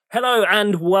Hello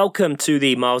and welcome to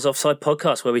the Miles Offside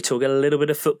podcast, where we talk a little bit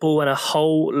of football and a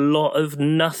whole lot of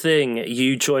nothing.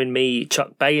 You join me,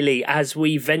 Chuck Bailey, as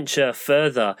we venture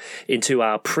further into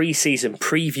our pre-season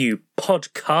preview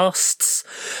podcasts.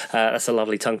 That's a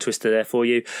lovely tongue twister there for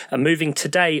you. And moving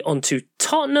today on to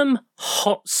Tottenham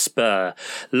Hotspur.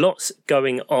 Lots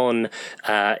going on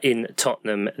in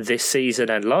Tottenham this season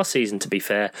and last season, to be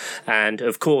fair. And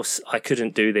of course, I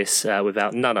couldn't do this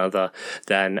without none other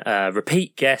than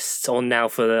repeat guests on now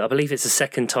for, I believe it's the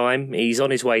second time. He's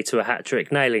on his way to a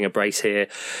hat-trick, nailing a brace here.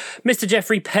 Mr.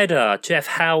 Jeffrey Pedder. Jeff,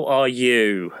 how are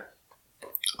you?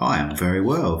 I am very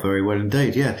well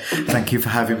indeed, yeah. Thank you for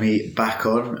having me back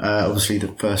on. Obviously, the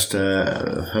first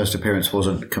appearance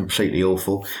wasn't completely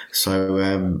awful,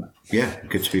 so yeah,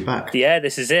 good to be back. Yeah,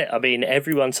 this is it. I mean,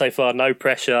 everyone so far, no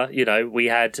pressure. You know, we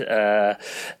had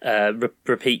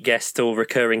repeat guest or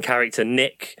recurring character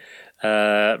Nick,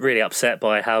 really upset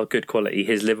by how good quality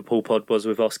his Liverpool pod was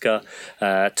with Oscar.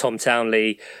 Tom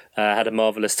Townley had a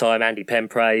marvellous time. Andy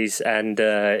Penpraise, and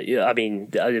I mean,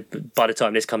 by the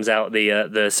time this comes out, the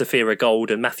Saphira Gold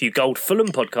and Matthew Gold Fulham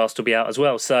podcast will be out as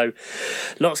well. So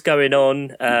lots going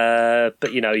on,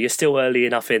 but you know, you're still early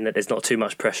enough in that there's not too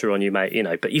much pressure on you, mate. You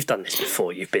know, but you've done this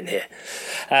before. You've been here.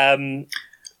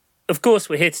 Of course,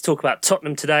 we're here to talk about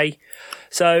Tottenham today.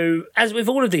 So, as with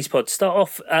all of these pods, start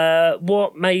off,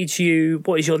 what is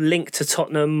your link to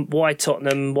Tottenham? Why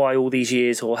Tottenham? Why all these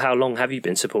years? Or how long have you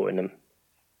been supporting them?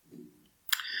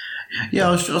 Yeah,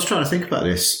 I was trying to think about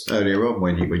this earlier on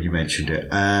when you mentioned it.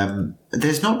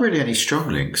 There's not really any strong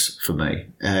links for me.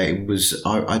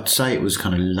 I'd say it was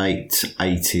kind of late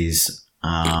 80s,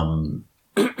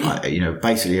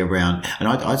 basically around, and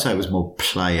I'd say it was more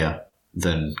player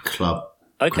than club.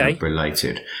 Okay. Kind of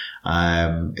related.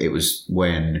 It was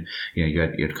when you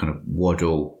had kind of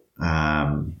Waddle,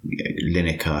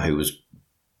 Lineker, who was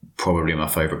probably my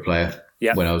favourite player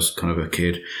when I was kind of a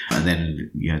kid, and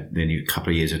then a couple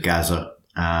of years of Gaza,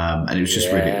 and it was just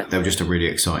they were just a really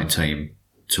exciting team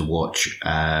to watch.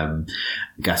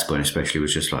 Gascoigne especially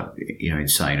was just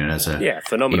insane, and as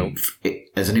phenomenal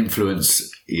as an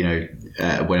influence.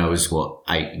 When I was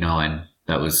 8, 9.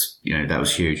 That was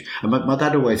huge. And my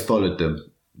dad always followed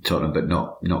them, Tottenham, but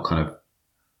not kind of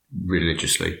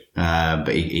religiously.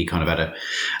 But he kind of had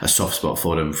a soft spot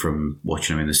for them from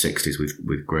watching them in the 60s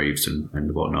with Greaves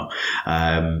and whatnot.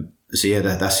 So yeah,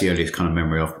 that's the earliest kind of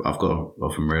memory I've got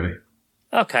of them, really.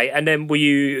 Okay, and then were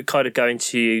you kind of going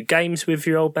to games with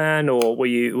your old man, or were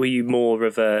you more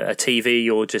of a TV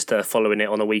or just following it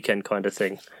on a weekend kind of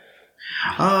thing?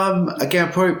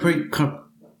 Again, probably kind of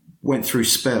went through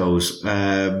spells.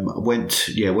 Went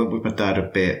with my dad a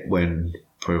bit when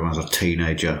I was a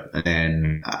teenager, and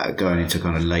then going into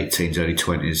kind of late teens, early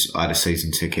 20s, I had a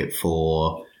season ticket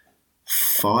for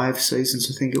 5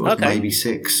 seasons, I think it was, maybe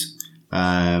 6,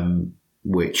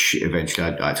 which eventually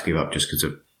I had to give up just because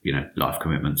of life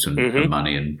commitments and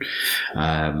money and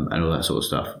all that sort of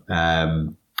stuff.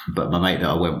 But my mate that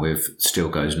I went with still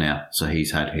goes now, so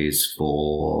he's had his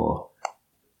for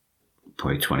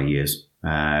probably 20 years.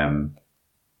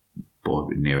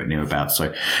 Or near about.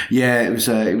 So yeah, it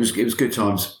was good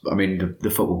times. I mean,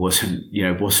 the football wasn't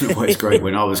always great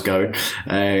when I was going,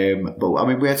 but I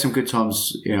mean, we had some good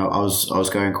times. I was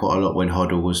going quite a lot when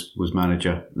Hoddle was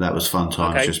manager. That was fun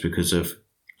times, just because of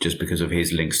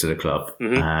his links to the club.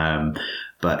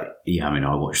 But yeah, I mean,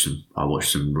 I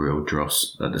watched some real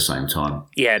dross at the same time.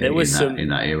 Yeah, there was in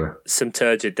that era some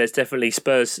turgid. There's definitely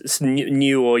Spurs,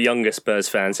 new or younger Spurs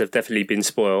fans have definitely been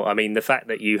spoiled. I mean, the fact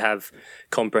that you have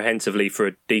comprehensively for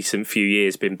a decent few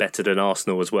years been better than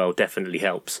Arsenal as well definitely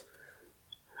helps.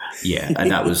 Yeah,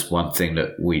 and that was one thing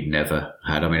that we'd never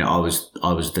had. I mean, I was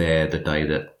there the day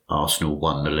that Arsenal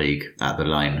won the league at the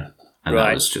Lane, and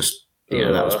that was just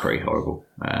that was pretty horrible.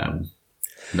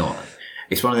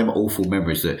 It's one of them awful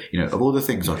memories that, of all the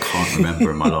things I can't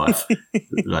remember in my life,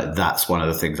 like that's one of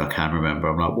the things I can remember.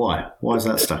 I'm like, why? Why is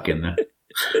that stuck in there?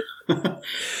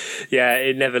 Yeah,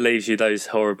 it never leaves you those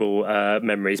horrible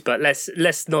memories. But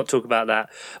let's not talk about that.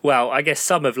 Well, I guess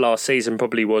some of last season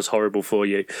probably was horrible for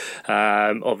you.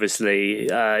 Obviously,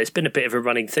 it's been a bit of a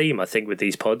running theme, I think, with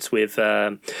these pods, with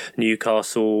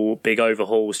Newcastle, big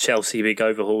overhauls, Chelsea, big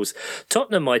overhauls.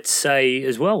 Tottenham, I'd say,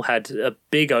 as well, had a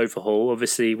big overhaul,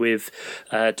 obviously, with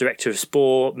director of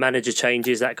sport, manager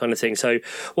changes, that kind of thing. So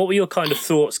what were your kind of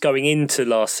thoughts going into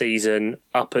last season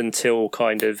up until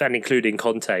kind of, and including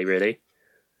Conte, really?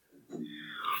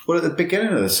 Well, at the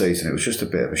beginning of the season, it was just a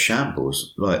bit of a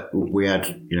shambles. Like we had,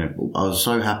 I was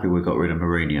so happy we got rid of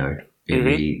Mourinho in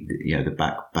the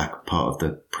back part of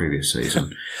the previous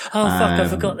season. I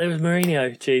forgot there was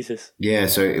Mourinho. Jesus. Yeah,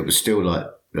 so it was still like,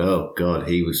 oh God,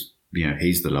 he was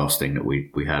he's the last thing that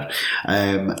we had.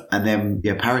 And then,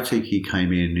 Paratici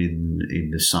came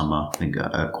in the summer, I think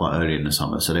quite early in the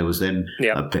summer. So there was then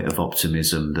a bit of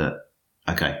optimism that,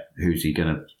 okay, who's he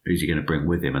gonna bring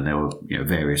with him? And there were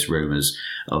various rumours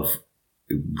of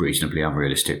reasonably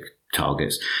unrealistic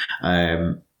targets.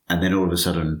 And then all of a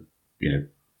sudden,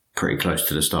 pretty close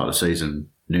to the start of the season,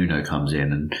 Nuno comes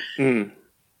in and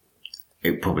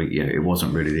it probably it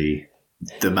wasn't really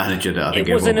the manager that I think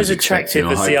it wasn't as attractive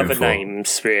as the other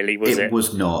names, really, was it? It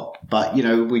was not, but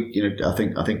I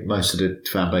think most of the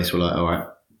fan base were like, all right,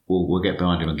 we'll get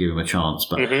behind him and give him a chance.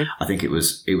 But I think it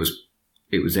was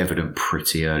evident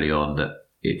pretty early on that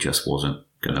it just wasn't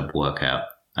going to work out.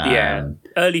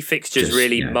 Early fixtures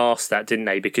really masked that, didn't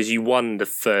they? Because you won the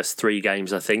first 3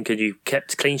 games, I think, and you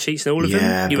kept clean sheets in all of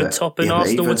them. You were top, and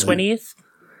Arsenal were 20th.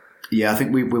 Yeah, I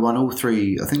think we won all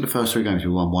 3. I think the first 3 games we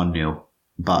won 1-0,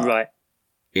 but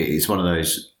it's one of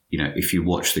those. If you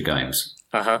watch the games,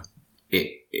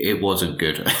 it wasn't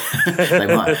good. they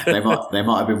might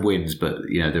have been wins, but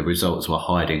the results were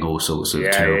hiding all sorts of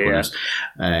terribleness.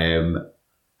 And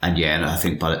I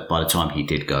think by the time he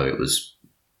did go, it was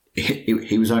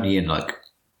he was only in like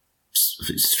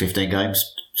 15 games,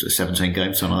 17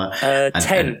 games, something like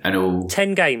that.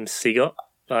 10 games he got.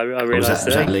 I realised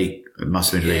was that league. It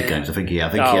must have been league games. I think he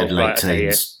had late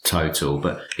teens total,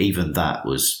 but even that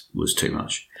was too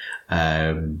much.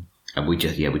 And we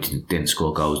didn't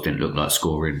score goals. Didn't look like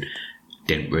scoring.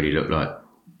 Didn't really look like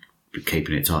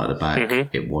keeping it tight at the back.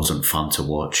 It wasn't fun to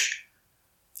watch.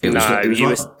 It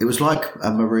was like a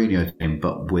Mourinho team,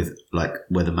 but with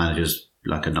where the manager's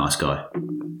like a nice guy.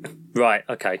 Right.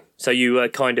 Okay. So you were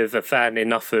kind of a fan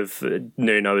enough of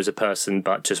Nuno as a person,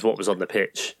 but just what was on the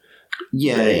pitch.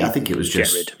 Yeah, I think it was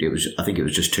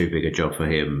just too big a job for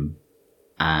him,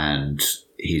 and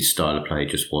his style of play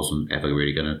just wasn't ever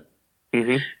really going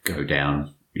to go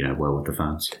down, well with the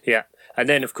fans. Yeah. And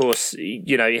then, of course,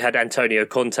 you had Antonio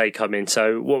Conte come in.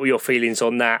 So what were your feelings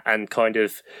on that? And kind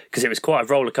of, because it was quite a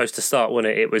roller coaster start,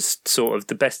 wasn't it? It was sort of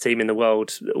the best team in the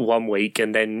world one week,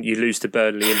 and then you lose to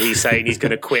Burnley, and he's saying he's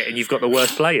going to quit, and you've got the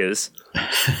worst players.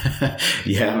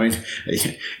 Yeah, I mean,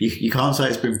 you can't say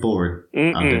it's been boring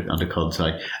under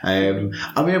Conte.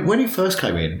 I mean, when he first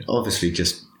came in, obviously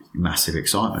just massive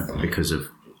excitement because of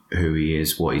who he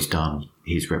is, what he's done,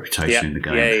 his reputation in the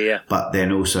game. Yeah. But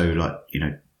then also,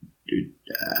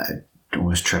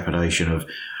 almost trepidation of,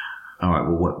 all right,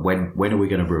 well, when are we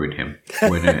going to ruin him?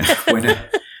 When are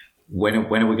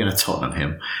we going to Tottenham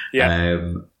him?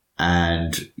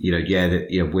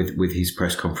 With his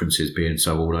press conferences being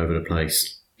so all over the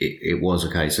place, it was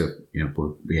a case of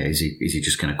is he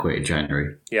just going to quit in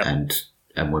January? And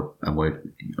we're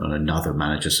on another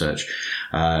manager search,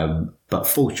 but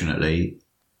fortunately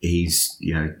he's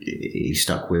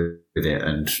stuck with it,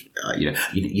 and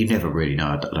you never really know.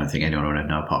 I don't think anyone would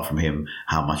know apart from him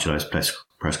how much of those press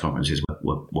conferences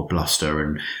were bluster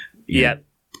and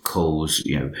calls,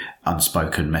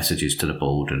 unspoken messages to the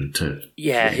board and to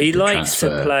he likes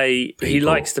to play. He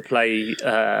likes to play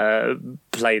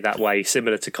that way,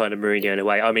 similar to kind of Mourinho in a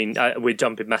way. I mean, we're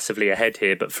jumping massively ahead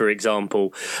here, but for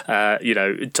example,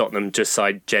 Tottenham just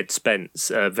signed Jed Spence,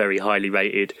 a very highly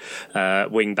rated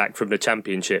wing back from the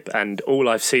Championship, and all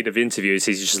I've seen of interviews,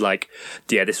 he's just like,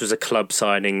 this was a club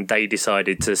signing. They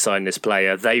decided to sign this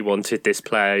player. They wanted this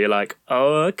player. You're like,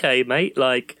 oh, okay, mate.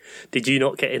 Like, did you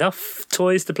not get enough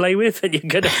toys to play with, and you're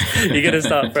gonna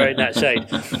start throwing that shade?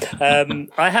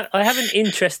 I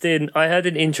heard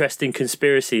an interesting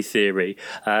conspiracy theory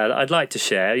that I'd like to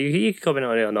share. You can comment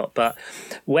on it or not, but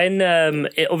when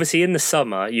obviously in the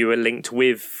summer you were linked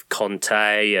with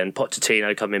Conte and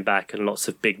Pochettino coming back and lots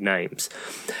of big names,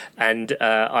 and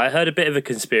I heard a bit of a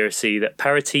conspiracy that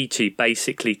Paratici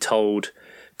basically told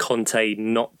Conte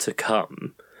not to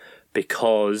come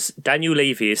because Daniel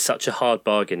Levy is such a hard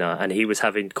bargainer, and he was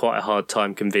having quite a hard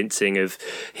time convincing of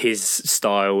his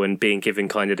style and being given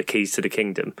kind of the keys to the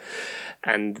kingdom.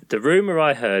 And the rumour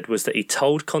I heard was that he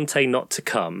told Conte not to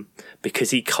come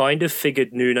because he kind of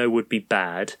figured Nuno would be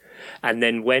bad. And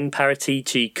then when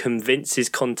Paratici convinces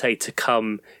Conte to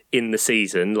come in the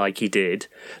season, like he did,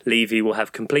 Levy will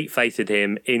have complete faith in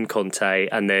him, in Conte,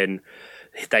 and then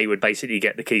they would basically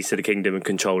get the keys to the kingdom and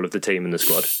control of the team and the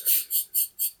squad.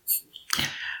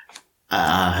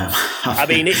 I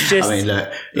mean, it's just...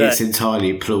 look, it's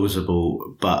entirely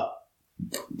plausible, but...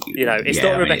 it's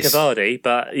not Rebecca Vardy,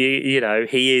 but,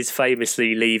 he is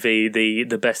famously Levy,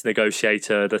 the best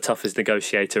negotiator, the toughest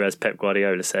negotiator, as Pep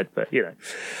Guardiola said, but,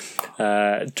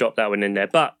 drop that one in there.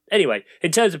 But anyway,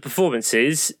 in terms of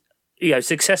performances,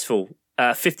 successful.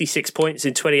 56 points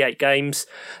in 28 games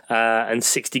and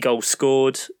 60 goals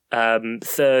scored.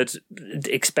 third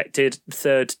expected,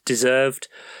 third deserved.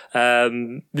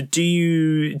 Do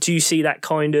you see that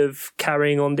kind of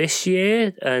carrying on this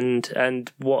year?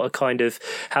 And what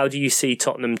how do you see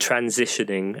Tottenham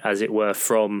transitioning, as it were,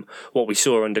 from what we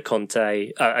saw under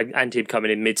Conte and him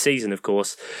coming in mid-season, of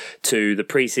course, to the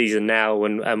pre-season now,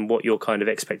 and what your kind of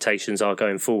expectations are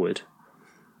going forward?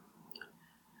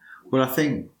 Well, I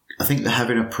think that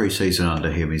having a pre-season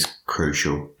under him is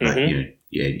crucial. Mm-hmm.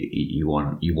 You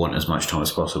want as much time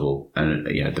as possible, and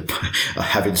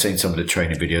having seen some of the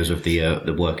training videos of the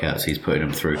workouts he's putting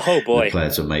them through, oh boy, the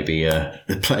players are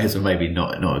maybe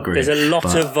not agreeing. There's a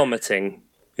lot of vomiting.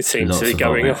 It seems to be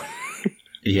going on.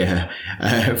 Yeah,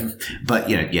 but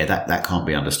that can't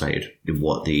be understated.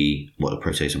 What the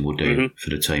pre-season will do mm-hmm. for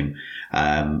the team,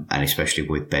 and especially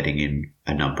with bedding in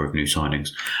a number of new signings.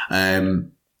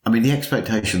 I mean, the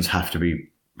expectations have to be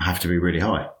really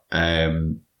high.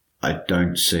 I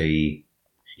don't see,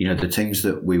 the teams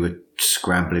that we were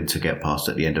scrambling to get past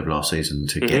at the end of last season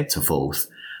to mm-hmm. get to fourth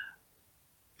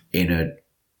in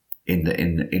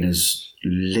as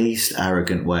least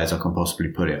arrogant way as I can possibly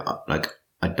put it. Like,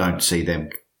 I don't see them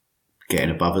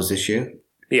getting above us this year.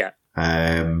 Yeah.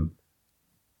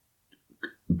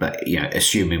 But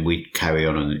assuming we carry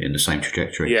on in the same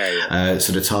trajectory. Yeah.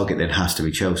 So the target then has to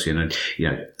be Chelsea, and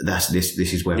this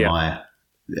is where my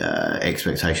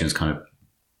expectations kind of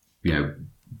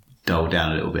dull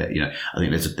down a little bit. I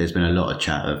think there's been a lot of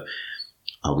chat of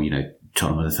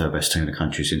Tottenham are the third best team in the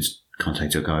country since Conte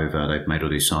took over. They've made all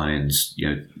these signings.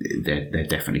 They're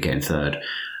definitely getting third.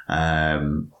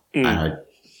 And I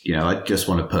just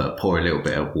want to pour a little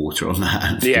bit of water on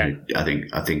that. And,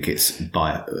 I think it's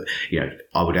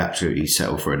I would absolutely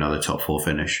settle for another top four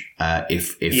finish.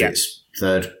 If it's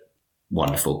third,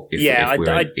 wonderful.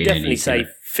 I'd definitely say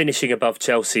finishing above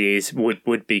Chelsea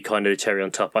would be kind of the cherry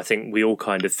on top. I think we all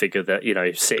kind of figure that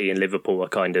City and Liverpool are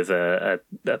kind of a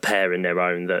pair in their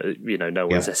own that no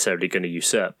one's necessarily going to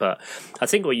usurp. But I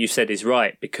think what you said is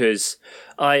right, because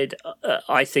I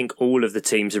think all of the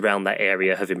teams around that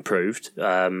area have improved.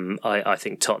 I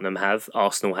think Tottenham have,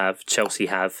 Arsenal have, Chelsea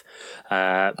have,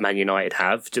 Man United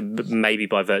have, maybe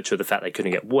by virtue of the fact they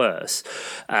couldn't get worse.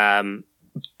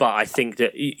 But I think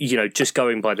that just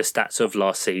going by the stats of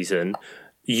last season,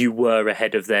 you were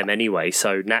ahead of them anyway.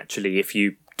 So naturally, if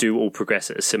you do all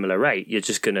progress at a similar rate, you're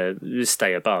just going to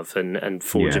stay above and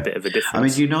forge a bit of a difference. I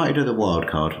mean, United are the wild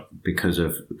card because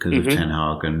of mm-hmm. Ten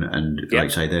Hag and like I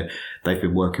say, they've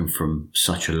been working from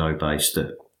such a low base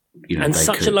that and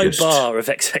such a low bar of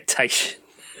expectation.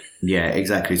 Yeah,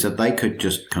 exactly. So they could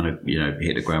just kind of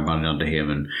hit the ground running under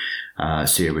him and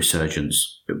see a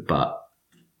resurgence, but.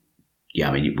 Yeah,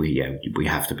 I mean, we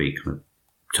have to be kind of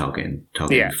targeting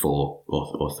fourth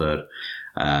or third,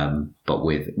 but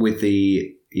with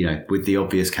the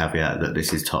obvious caveat that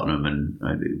this is Tottenham, and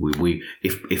we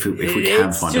if we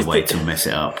can find a way to mess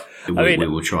it up, we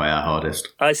will try our hardest.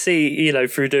 I see,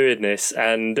 through doing this,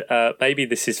 and maybe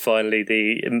this is finally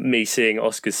me seeing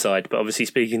Oscar's side, but obviously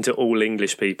speaking to all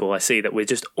English people, I see that we're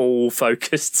just all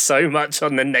focused so much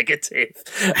on the negative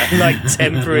and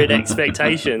tempering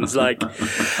expectations.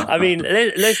 I mean,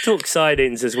 let's talk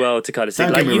signings as well to kind of see.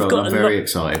 Don't get me wrong, I'm very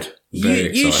excited.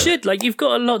 You should. You've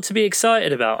got a lot to be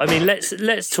excited about. I mean,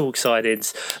 let's talk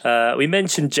signings. We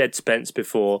mentioned Jed Spence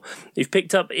before. You've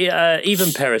picked up Ivan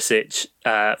Perisic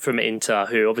from Inter,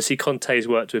 who obviously Conte's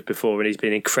worked with before, and he's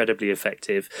been incredibly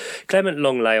effective. Clement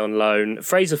Longley on loan.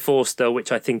 Fraser Forster,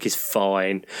 which I think is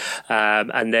fine.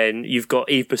 And then you've got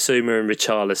Yves Bissouma and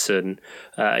Richarlison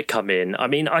come in. I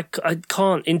mean, I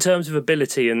can't, in terms of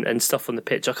ability and stuff on the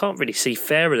pitch, I can't really see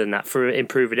fairer than that for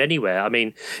improving anywhere. I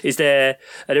mean, are there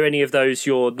any of those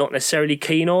you're not necessarily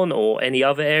keen on, or any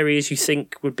other areas you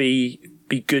think would be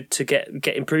good to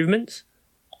get improvements?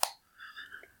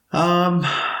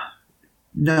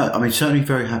 No, I mean, certainly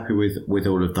very happy with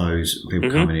all of those people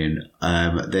mm-hmm. coming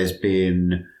in. There's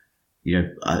been,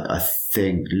 I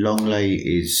think Longley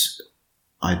is,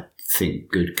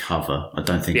 good cover. I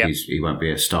don't think he won't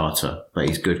be a starter, but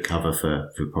he's good cover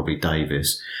for probably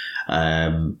Davis.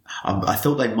 I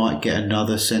thought they might get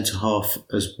another centre half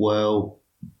as well,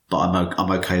 but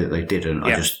I'm okay that they didn't.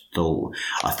 Yeah.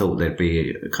 I thought there'd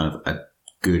be kind of a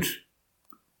good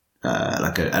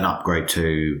an upgrade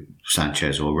to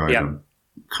Sanchez or Rodon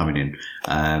coming in,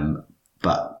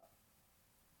 but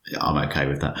I'm okay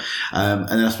with that. And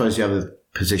then I suppose the other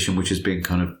position which has been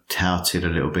kind of touted a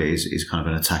little bit is kind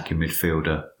of an attacking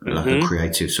midfielder, like a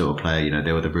creative sort of player.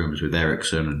 There were the rumours with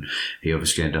Eriksen, and he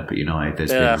obviously ended up at United.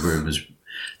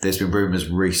 There's been rumours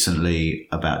recently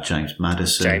about James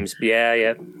Maddison.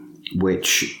 Yeah.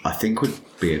 which I think would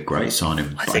be a great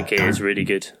signing. I think it is really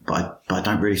good. But I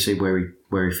don't really see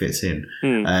where he fits in.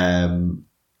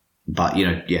 But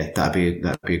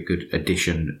that'd be a good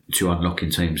addition to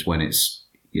unlocking teams when it's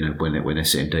when they're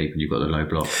sitting deep and you've got the low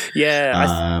block.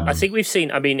 Yeah, I think we've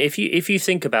seen. I mean, if you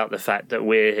think about the fact that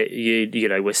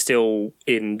we're still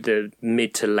in the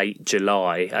mid to late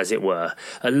July, as it were,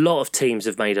 a lot of teams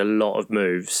have made a lot of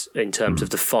moves in terms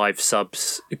of the 5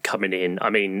 subs coming in. I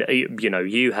mean,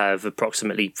 you have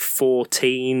approximately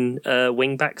 14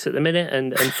 wing backs at the minute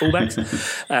and fullbacks.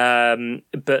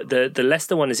 But the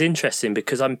Leicester one is interesting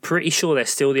because I'm pretty sure they're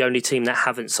still the only team that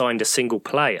haven't signed a single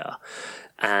player.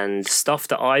 And stuff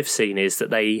that I've seen is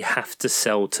that they have to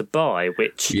sell to buy,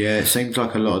 which... Yeah, it seems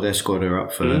like a lot of their squad are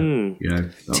up for,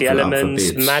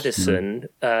 Tielemans, Maddison.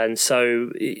 And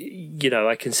so,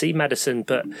 I can see Maddison,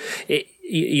 but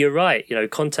you're right.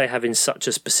 Conte having such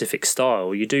a specific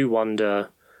style, you do wonder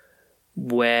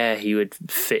where he would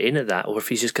fit in at that, or if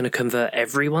he's just going to convert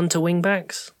everyone to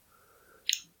wing-backs.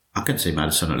 I can see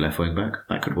Maddison at left wing-back.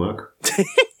 That could work.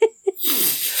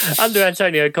 Under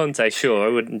Antonio Conte, sure,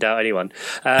 I wouldn't doubt anyone.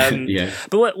 Yeah.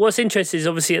 But what's interesting is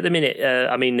obviously at the minute,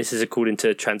 this is according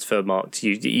to Transfermarkt,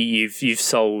 you've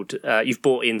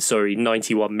bought in,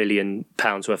 £91 million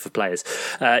worth of players.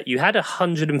 You had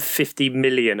 150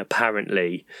 million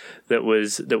apparently that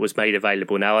was made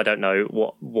available. Now I don't know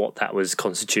what that was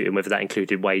constituting, whether that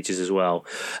included wages as well.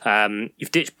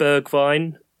 You've ditched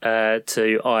Bergwijn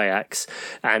to Ajax,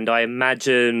 and I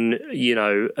imagine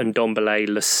Ndombele,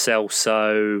 Lo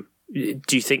Celso.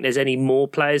 Do you think there's any more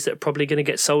players that are probably going to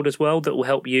get sold as well that will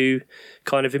help you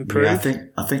kind of improve? Yeah,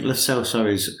 I think Lo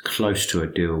Celso is close to a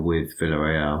deal with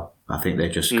Villarreal. I think they're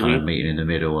just kind of meeting in the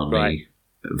middle on the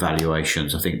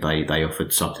valuations. I think they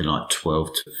offered something like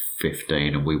 12 to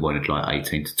 15, and we wanted like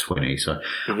 18 to 20. So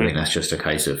I think that's just a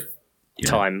case of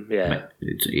time.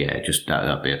 Just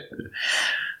that'd be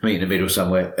meet in the middle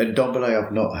somewhere. And Ndombele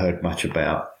I've not heard much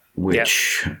about,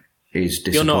 which is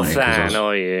disappointing. You're not a fan,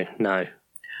 are you? No.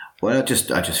 Well, I just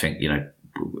think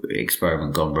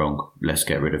experiment gone wrong. Let's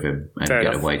get rid of him and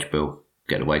get a wage bill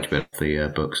off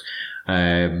the books.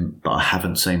 But I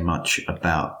haven't seen much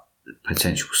about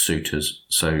potential suitors.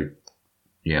 So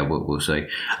yeah, we'll see.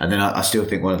 And then I still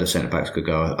think one of the centre backs could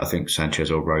go. I think Sanchez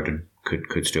or Rodon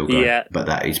could still go. Yeah. But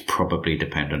that is probably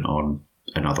dependent on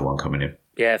another one coming in.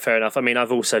 Yeah, fair enough. I mean,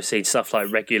 I've also seen stuff like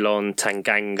Reguilon,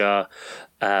 Tanganga,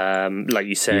 like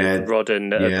you said,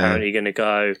 Rodon apparently going to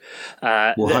go.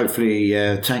 Hopefully,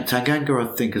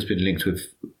 Tanganga I think has been linked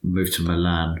with move to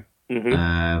Milan,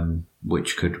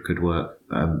 which could work.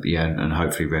 And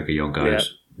hopefully Reguilon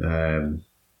goes.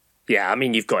 Yeah, I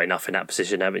mean, you've got enough in that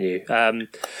position, haven't you?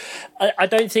 I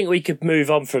don't think we could move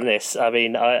on from this. I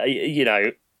mean,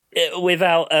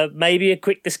 without maybe a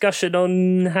quick discussion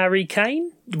on Harry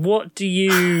Kane. What do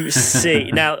you see?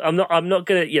 Now, I'm not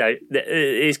going to,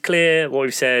 it's clear what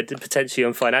we've said, potentially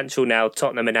on financial now.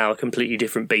 Tottenham are now a completely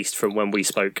different beast from when we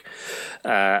spoke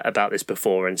about this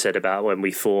before and said about when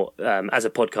we thought, as a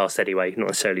podcast anyway, not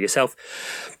necessarily yourself,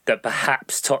 that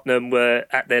perhaps Tottenham were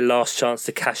at their last chance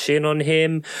to cash in on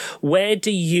him. Where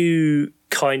do you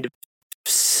kind of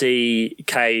see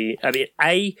Kane? I mean,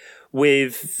 are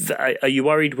you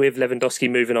worried with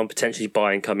Lewandowski moving on, potentially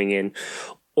Bayern coming in?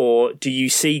 Or do you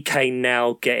see Kane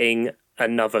now getting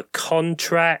another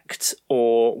contract?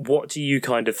 Or what do you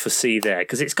kind of foresee there?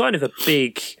 Because it's kind of a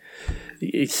big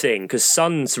thing. Because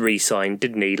Son's re-signed,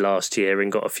 didn't he, last year and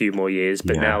got a few more years.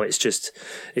 But now it's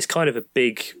kind of a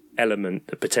big element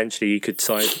that potentially you could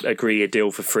agree a deal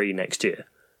for free next year.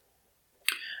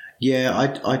 Yeah,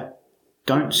 I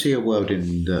don't see a world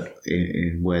in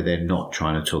where they're not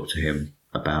trying to talk to him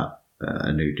about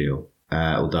a new deal.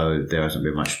 Although there hasn't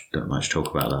been much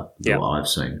talk about that, what I've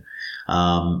seen.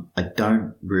 I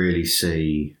don't really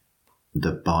see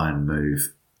the Bayern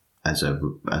move as a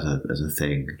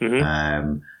thing. I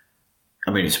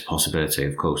mean, it's a possibility,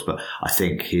 of course, but I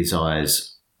think his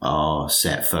eyes are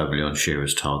set firmly on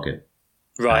Shearer's target.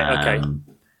 Right. Okay.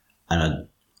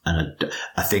 And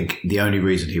I think the only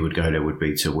reason he would go there would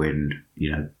be to win,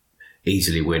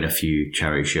 easily win a few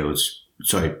charity shields.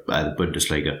 Sorry, the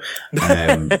Bundesliga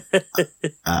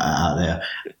out there.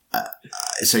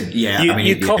 So yeah,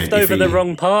 you coughed over the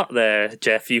wrong part there,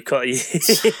 Jeff. You got.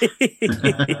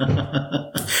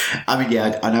 I mean,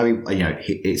 yeah, I know.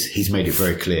 He's made it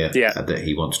very clear that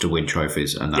he wants to win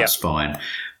trophies, and that's fine.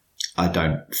 I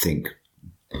don't think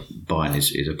Bayern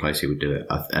is a place he would do it.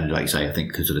 And like you say, I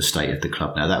think because of the state of the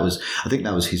club now, I think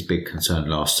that was his big concern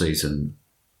last season.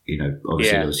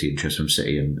 Obviously there was the interest from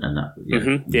City and that not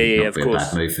be a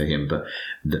bad move for him, but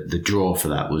the draw for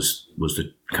that was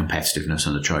the competitiveness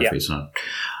and the trophies. And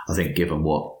I think given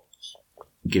what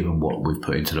given what we've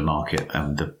put into the market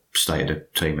and the state of the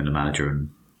team and the manager and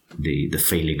the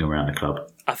feeling around the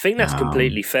club. I think that's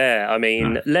completely fair. I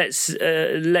mean, let's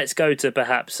go to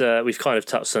perhaps we've kind of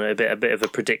touched on it a bit of a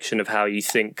prediction of how you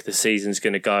think the season's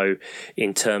going to go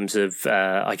in terms of,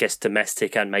 I guess,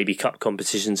 domestic and maybe cup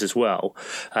competitions as well.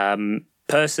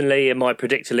 Personally, in my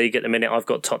predictor league at the minute, I've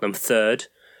got Tottenham third.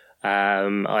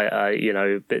 I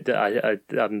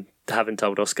haven't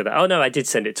told Oscar that. Oh no, I did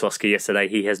send it to Oscar yesterday.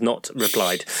 He has not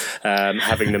replied,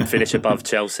 having them finish above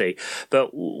Chelsea.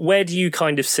 But where do you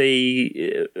kind of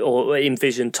see or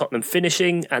envision Tottenham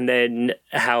finishing, and then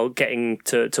how getting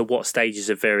to what stages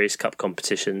of various cup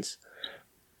competitions?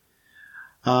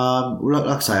 Like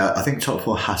I say, I think top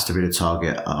four has to be the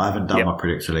target. I haven't done my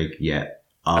predictor league yet.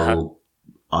 I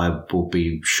will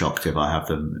be shocked if I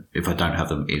don't have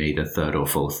them in either third or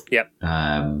fourth. Yep.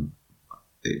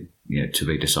 To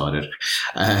be decided.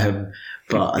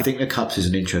 But I think the Cups is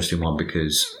an interesting one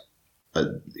because,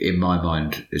 in my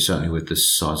mind, certainly with the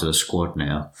size of the squad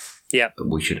now,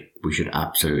 we should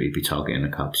absolutely be targeting the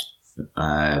Cups.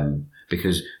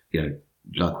 Because,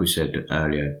 like we said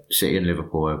earlier, City and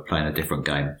Liverpool are playing a different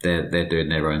game. They're doing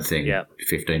their own thing,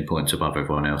 15 points above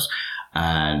everyone else.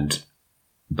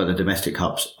 But the domestic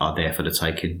cups are there for the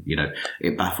taking.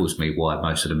 It baffles me why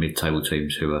most of the mid-table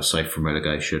teams who are safe from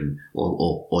relegation,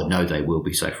 or know they will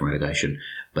be safe from relegation,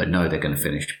 but know they're going to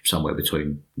finish somewhere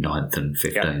between 9th and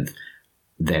 15th,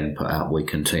 then put out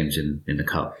weakened teams in the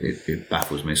cup. It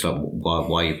baffles me. It's like, why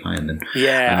are you playing them?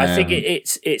 Yeah, I think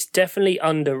it's definitely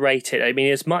underrated. I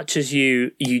mean, as much as you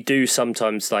do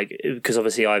sometimes, because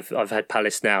obviously I've had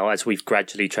Palace now as we've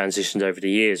gradually transitioned over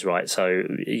the years, right? So,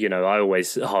 I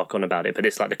always hark on about it, but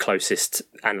it's like the closest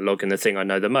analogue and the thing I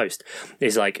know the most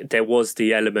is like there was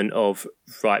the element of,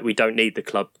 right, we don't need the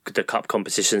cup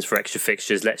competitions for extra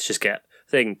fixtures. Let's just get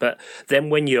thing. But then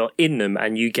when you're in them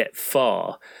and you get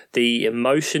far, the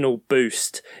emotional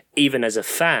boost, even as a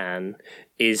fan,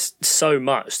 is so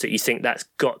much that you think that's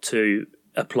got to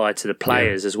apply to the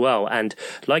players as well. And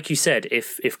like you said,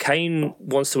 if Kane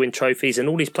wants to win trophies, and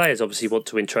all these players obviously want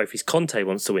to win trophies, Conte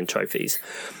wants to win trophies,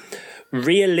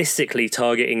 realistically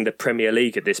targeting the Premier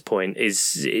League at this point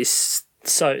is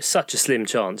such a slim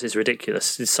chance. It's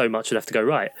ridiculous. There's so much would have to go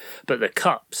right. But the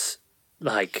cups,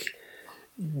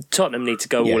 Tottenham need to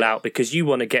go all out because you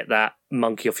want to get that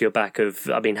monkey off your back of,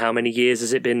 I mean, how many years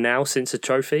has it been now since a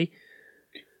trophy?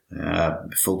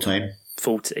 14.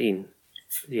 14.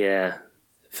 Yeah.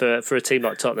 For a team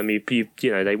like Tottenham, you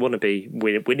they want to be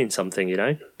winning something,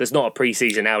 There's not a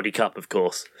pre-season Audi Cup, of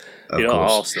course. You're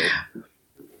not Arsenal.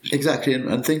 Exactly,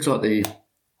 and things like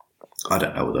I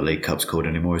don't know what the League Cup's called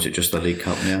anymore. Is it just the League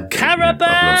Cup now?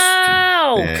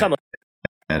 Carabao! Come on.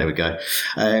 Yeah, there we go.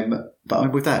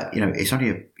 But with that, it's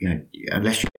only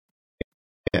unless you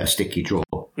get a sticky draw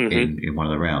in one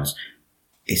of the rounds,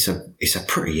 it's a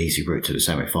pretty easy route to the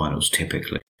semi-finals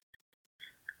typically.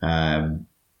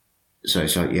 So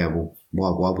it's like, well,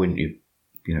 why wouldn't you,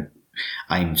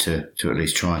 aim to at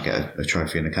least try and get a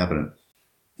trophy in the cabinet?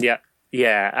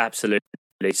 Yeah, absolutely.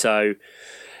 So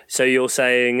you're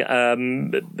saying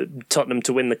Tottenham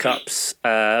to win the cups,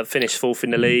 finish fourth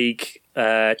in the league,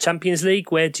 Champions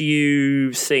League. Where do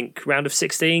you think round of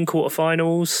 16,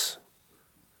 quarterfinals?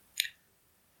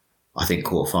 I think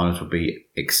quarterfinals would be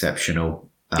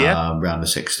exceptional. Round of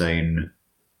 16.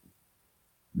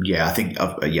 Yeah, I think.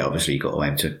 Obviously you've got to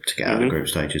aim to get out of the group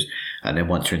stages, and then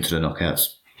once you're into the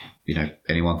knockouts,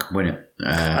 anyone can win it,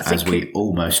 as we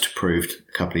almost proved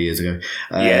a couple of years ago.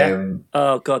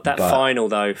 Oh God, that final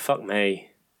though, fuck me.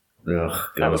 Ugh,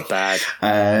 that was bad.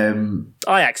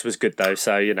 Ajax was good though,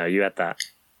 so you had that.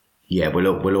 Yeah,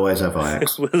 we'll always have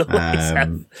Ajax. We'll always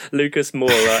have Lucas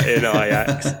Moura in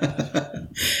Ajax.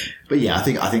 But yeah, I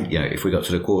think if we got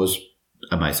to the quarters,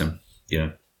 amazing.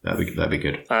 That'd be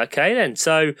good. Okay, then.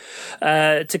 So,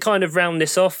 to kind of round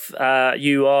this off,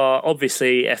 you are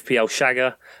obviously FPL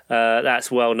Shagger. That's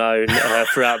well known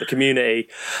throughout the community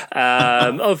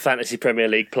of Fantasy Premier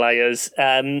League players.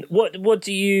 What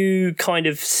do you kind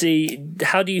of see?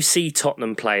 How do you see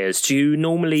Tottenham players? Do you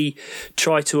normally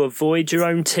try to avoid your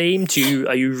own team?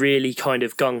 Are you really kind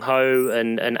of gung ho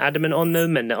and adamant on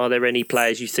them? And are there any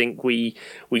players you think we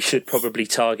should probably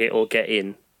target or get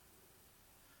in?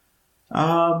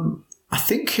 I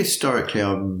think historically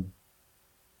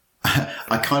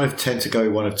I kind of tend to go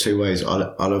one of two ways.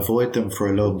 I'll avoid them for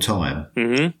a long time,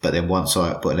 but then once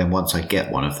I get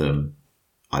one of them,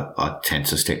 I tend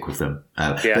to stick with them.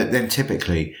 But then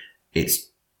typically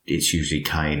it's usually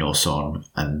Kane or Son,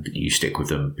 and you stick with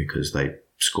them because they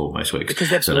score most weeks. Because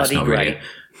they're bloody great.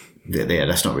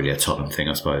 That's not really a Tottenham thing,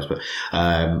 I suppose. But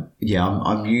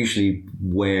I'm usually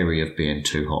wary of being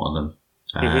too hot on them.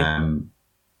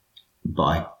 But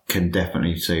I can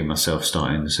definitely see myself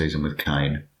starting the season with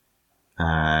Kane,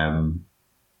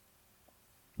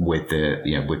 with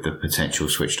the potential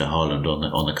switch to Haaland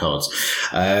on the cards.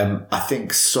 I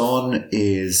think Son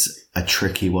is a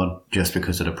tricky one just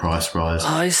because of the price rise.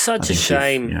 Oh, it's such a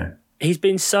shame. He's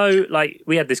been so,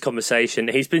 we had this conversation,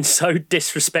 he's been so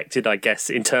disrespected, I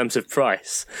guess, in terms of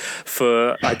price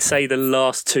for, I'd say, the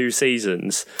last 2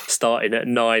 seasons, starting at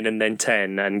 9 and then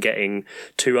 10 and getting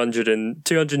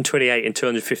 228 and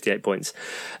 258 points.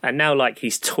 And now,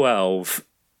 he's 12.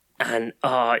 And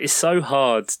it's so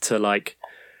hard to,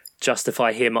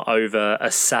 justify him over a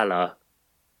Salah,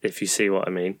 if you see what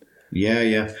I mean.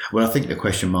 Yeah. Well, I think the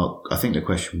question,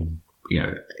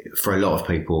 for a lot of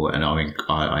people, and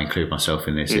I include myself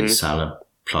in this, it's Salah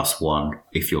 +1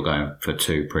 if you're going for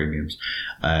 2 premiums.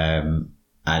 And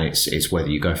it's whether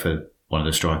you go for one of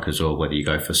the strikers or whether you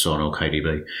go for Son or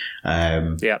KDB.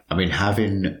 I mean,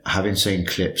 having seen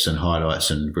clips and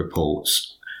highlights and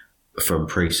reports from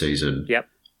pre-season,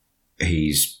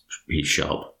 he's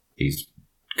sharp. He's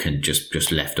can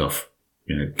just left off,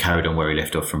 carried on where he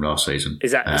left off from last season.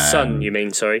 Is that the Son you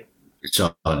mean, sorry?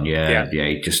 Son, yeah.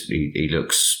 He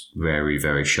looks very,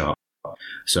 very sharp.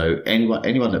 So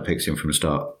anyone that picks him from the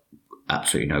start,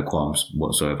 absolutely no qualms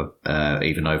whatsoever.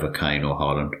 Even over Kane or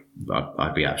Haaland,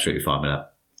 I'd be absolutely fine with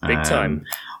that. Big time.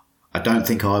 I don't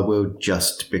think I will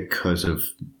just because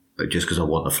I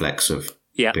want the flex of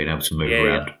being able to move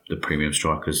around the premium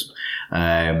strikers.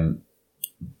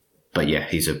 But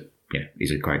he's a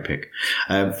great pick.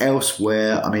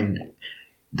 Elsewhere, I mean,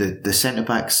 the centre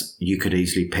backs, you could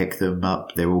easily pick them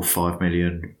up. They're all 5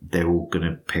 million. They're all going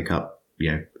to pick up,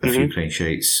 a few clean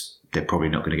sheets. They're probably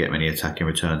not going to get many attacking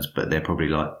returns, but they're probably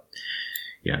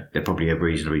they're probably a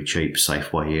reasonably cheap,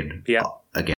 safe way in. Yeah.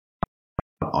 Again,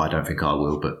 I don't think I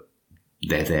will, but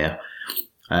they're there.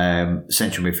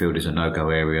 Central midfield is a no-go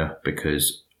area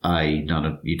because you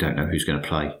don't know who's going to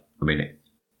play. I mean,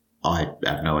 I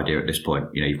have no idea at this point.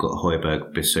 You've got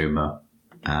Højbjerg, Bissouma,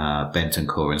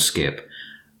 Bentancur and Skip,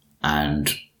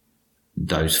 and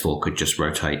those 4 could just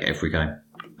rotate every game,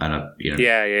 and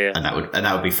and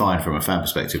that would be fine from a fan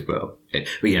perspective. But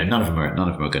none of them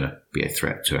are going to be a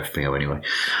threat to FPL anyway.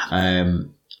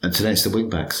 And so then it's the wing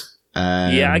backs.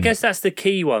 I guess that's the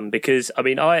key one because I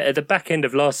mean, at the back end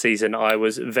of last season, I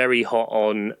was very hot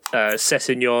on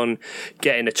Sessegnon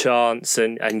getting a chance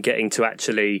and getting to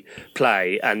actually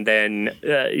play, and then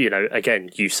again,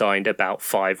 you signed about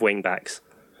 5 wing backs.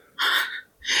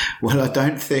 Well, I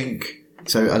don't think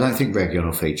Reguilon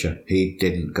will feature. He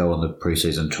didn't go on the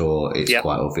pre-season tour. It's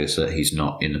quite obvious that he's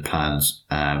not in the plans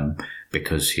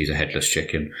because he's a headless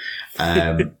chicken.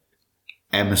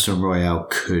 Emerson Royale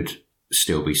could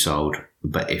still be sold,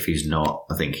 but if he's not,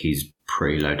 I think he's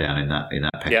pretty low down in that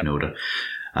pecking order.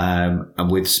 And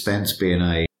with Spence being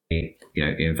a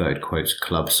inverted quotes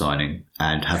club signing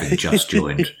and having just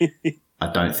joined, I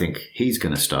don't think he's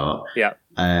going to start.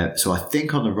 So I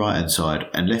think on the right hand side,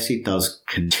 unless he does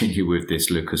continue with this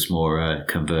Lucas Moura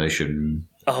conversion.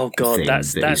 Oh God,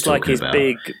 that's like his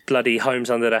big bloody homes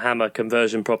under the hammer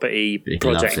conversion property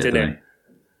project, isn't it?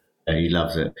 Yeah, he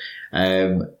loves it.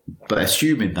 But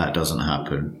assuming that doesn't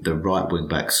happen, the right wing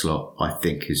back slot I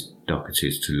think is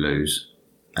Doherty's to lose.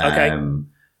 Okay.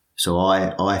 So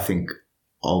I think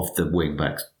of the wing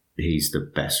backs, he's the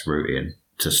best route in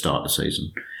to start the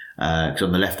season. Because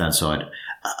on the left hand side,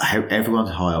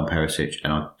 everyone's high on Perisic,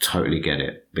 and I totally get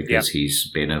it because he's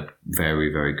been a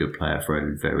very, very good player for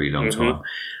a very long time,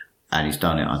 and he's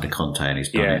done it under Conte, and he's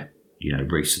done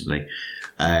it, recently.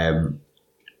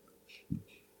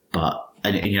 But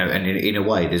in a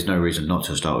way, there's no reason not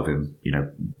to start with him.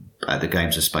 The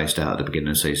games are spaced out at the beginning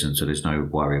of the season, so there's no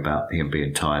worry about him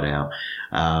being tired out.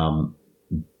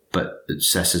 But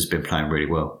Cesc has been playing really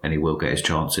well, and he will get his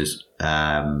chances.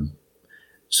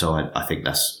 So I think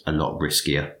that's a lot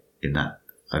riskier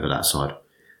over that side.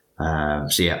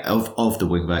 Of the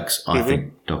wing backs, I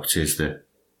think Doherty is the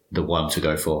one to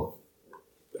go for.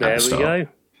 There we go.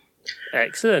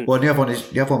 Excellent. Well, the other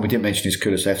one we didn't mention is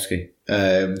Kulusevski.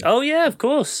 Of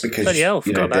course. Because bloody hell,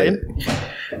 forgot about him.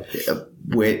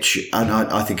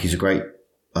 I think he's a great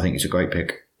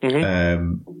pick.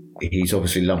 He's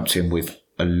obviously lumped in with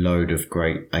a load of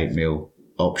great 8 mil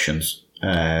options.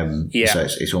 So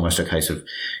it's almost a case of,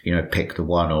 pick the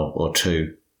one or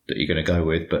 2 that you're going to go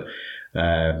with. But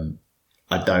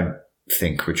I don't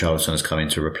think Richarlison has come in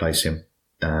to replace him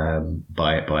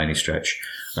by any stretch.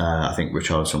 I think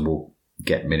Richarlison will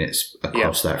get minutes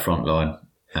across that front line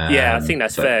Yeah, I think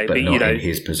that's fair. But not you know, in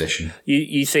his position.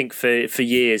 You think for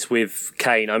years with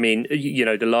Kane, I mean, you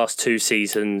know, the last 2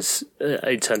 seasons,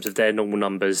 in terms of their normal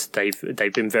numbers,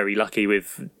 they've been very lucky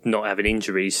with not having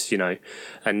injuries, you know.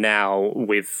 And now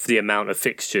with the amount of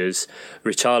fixtures,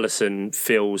 Richarlison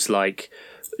feels like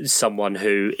someone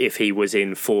who, if he was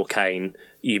in for Kane,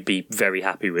 you'd be very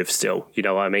happy with still. You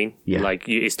know what I mean? Yeah. Like,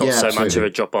 it's not so absolutely. much of a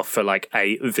drop off for like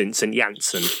a Vincent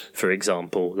Janssen, for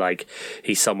example. Like,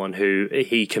 he's someone who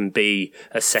he can be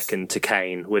a second to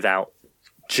Kane without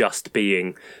just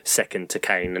being second to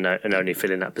Kane and only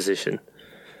filling that position.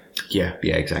 Yeah,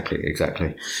 exactly.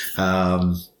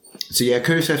 So yeah,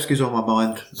 Kulusevski's on my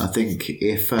mind. I think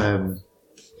if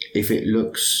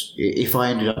I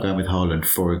ended up going with Haaland,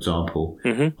 for example,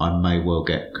 I may well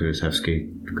get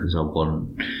Kulusevski because I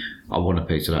want a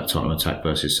piece of that Tottenham attack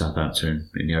versus Southampton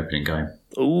in the opening game.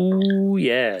 Ooh,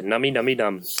 yeah, nummy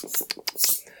num.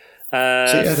 So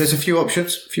yeah, there's a few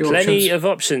options. Plenty of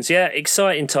options, yeah.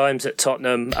 Exciting times at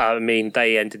Tottenham. I mean,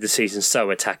 they ended the season so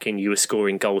attacking. You were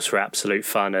scoring goals for absolute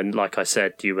fun. And like I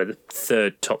said, you were the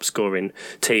 3rd top scoring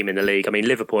team in the league. I mean,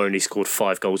 Liverpool only scored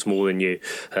 5 goals more than you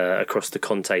across the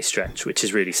Conte stretch, which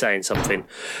is really saying something.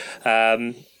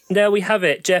 There we have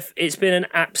it. Jeff, it's been an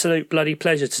absolute bloody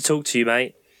pleasure to talk to you,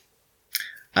 mate.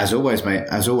 As always, mate.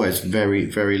 As always, very,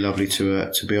 very lovely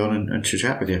to be on and to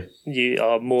chat with you. You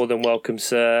are more than welcome,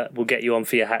 sir. We'll get you on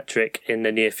for your hat-trick in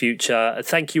the near future.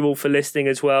 Thank you all for listening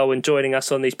as well and joining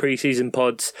us on these pre-season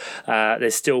pods.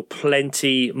 There's still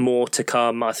plenty more to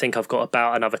come. I think I've got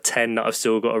about another 10 that I've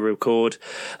still got to record.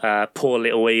 Poor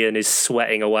little Ian is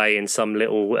sweating away in some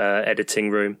little editing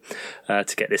room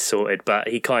to get this sorted, but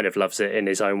he kind of loves it in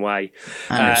his own way.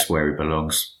 And it's where he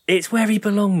belongs. It's where he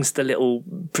belongs, the little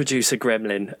producer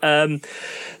gremlin.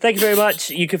 Thank you very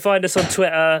much. You can find us on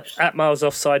Twitter at Miles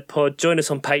Offside Pod. Join us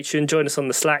on Patreon. Join us on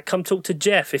the Slack. Come talk to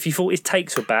Jeff. If you thought his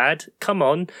takes were bad, come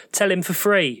on, tell him for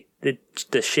free. The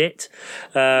shit.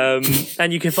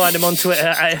 And you can find him on Twitter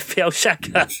at FPL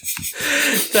Shaka.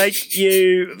 Thank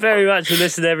you very much for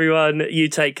listening, everyone. You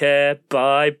take care.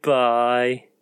 Bye.